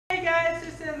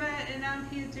it's Emma and I'm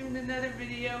here doing another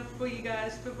video for you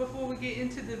guys. But before we get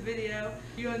into the video,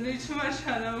 if you are new to my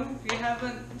channel, if you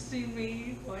haven't seen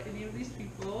me or any of these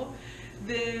people,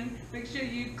 then make sure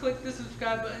you click the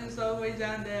subscribe button. It's all the way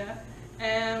down there.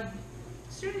 And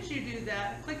as soon as you do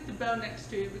that, click the bell next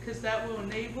to it, because that will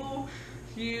enable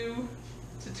you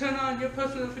to turn on your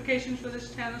post notifications for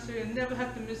this channel, so you'll never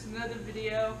have to miss another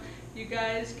video. You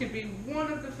guys can be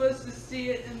one of the first to see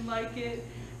it and like it,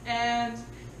 and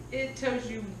it tells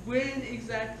you when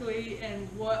exactly and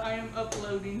what I am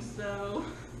uploading, so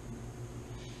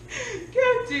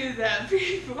go do that,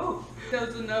 people. That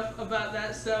was enough about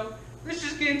that, so let's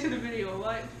just get into the video,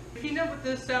 alright? If you know what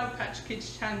the Sour Patch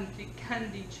Kids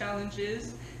candy challenge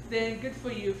is, then good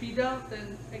for you. If you don't,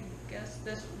 then I guess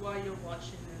that's why you're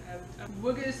watching it.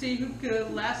 We're gonna see who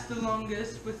can last the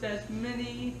longest with as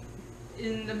many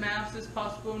in the mouths as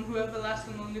possible, and whoever lasts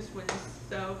the longest wins.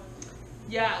 So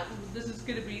yeah, this is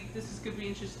gonna be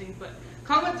interesting. But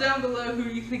comment down below who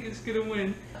you think is gonna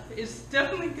win. It's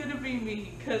definitely gonna be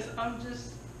me, because I'm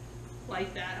just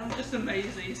like that. I'm just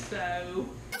amazing. So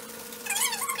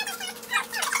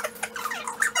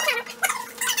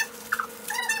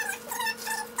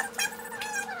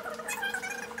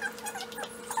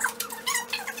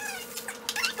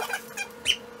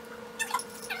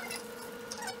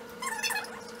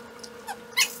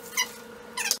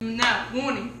now,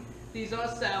 warning, these are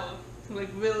sour, like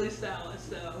really sour,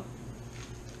 so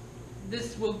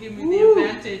this will give me the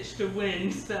advantage to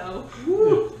win, so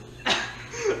oh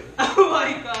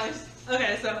my gosh.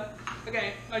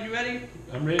 Okay, are you ready?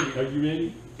 I'm ready. Are you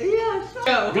ready? Yeah,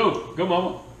 sure. Go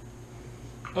mama.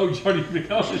 Oh, you already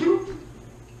forgot.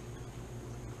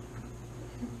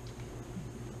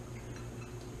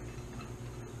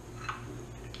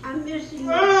 I'm missing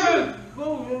my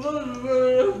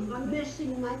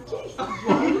teeth.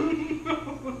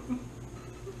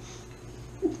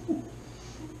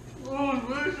 Oh, it's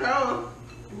really sour.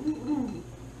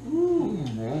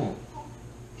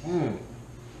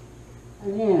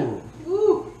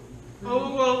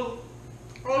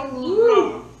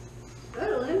 That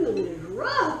lemon is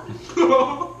rough.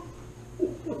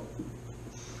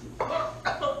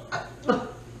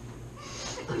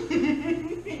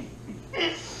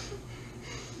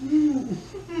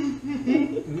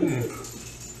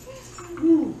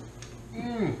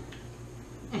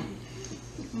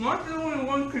 Am I the only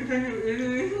one continue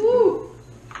eating?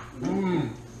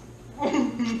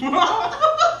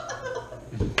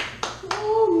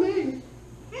 Oh man.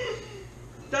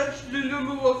 That's the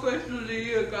 #1 flex of the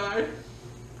year, guys.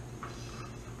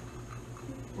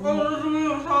 Oh, this is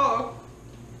real sour.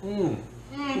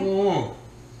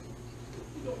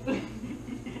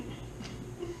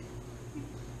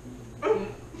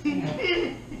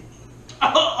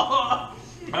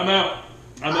 I'm out.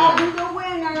 I'm the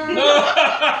winner.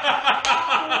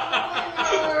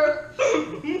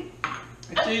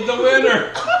 She's the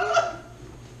winner.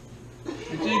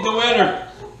 She's the winner. She's the winner.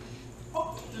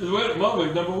 Mama,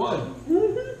 #1.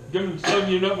 Give him some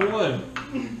you #1. #1.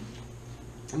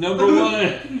 No,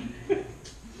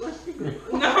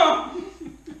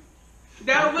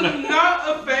 that was not a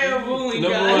fair ruling,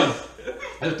 guys. #1.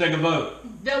 Let's take a vote.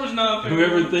 That was not a fair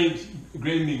Whoever ruling. thinks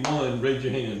Gravy won, raise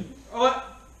your hand. What?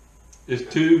 It's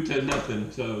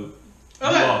 2-0, so you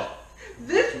Okay. lost.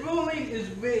 This ruling is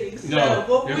rigged, so No,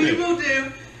 what you're we rigged. will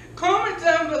do, comment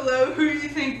down below who you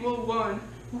think will won,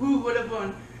 who would have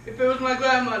won. If it was my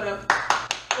grandmother,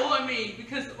 or me,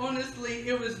 because honestly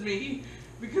it was me,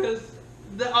 because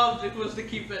the object was to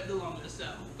keep it the longest, so,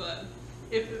 but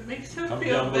if it makes her Come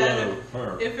feel down better, below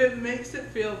her. if it makes it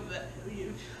feel better,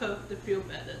 you have to feel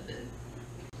better then.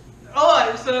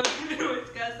 Alright, so anyways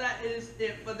guys, that is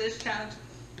it for this challenge.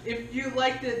 If you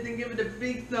liked it, then give it a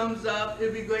big thumbs up. It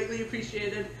would be greatly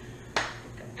appreciated.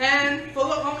 And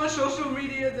follow all my social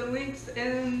media. The links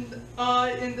in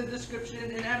the description,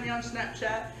 and add me on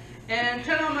Snapchat. And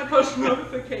turn on my post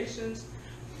notifications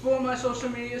for my social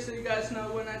media, so you guys know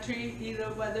when I tweet, either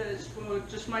whether it's for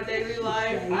just my daily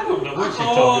life, I don't know what she's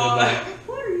talking about.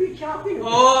 What are you talking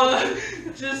about? or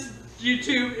just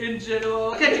YouTube in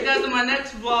general. I'll catch you guys in my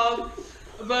next vlog.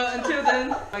 But until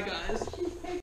then, bye guys.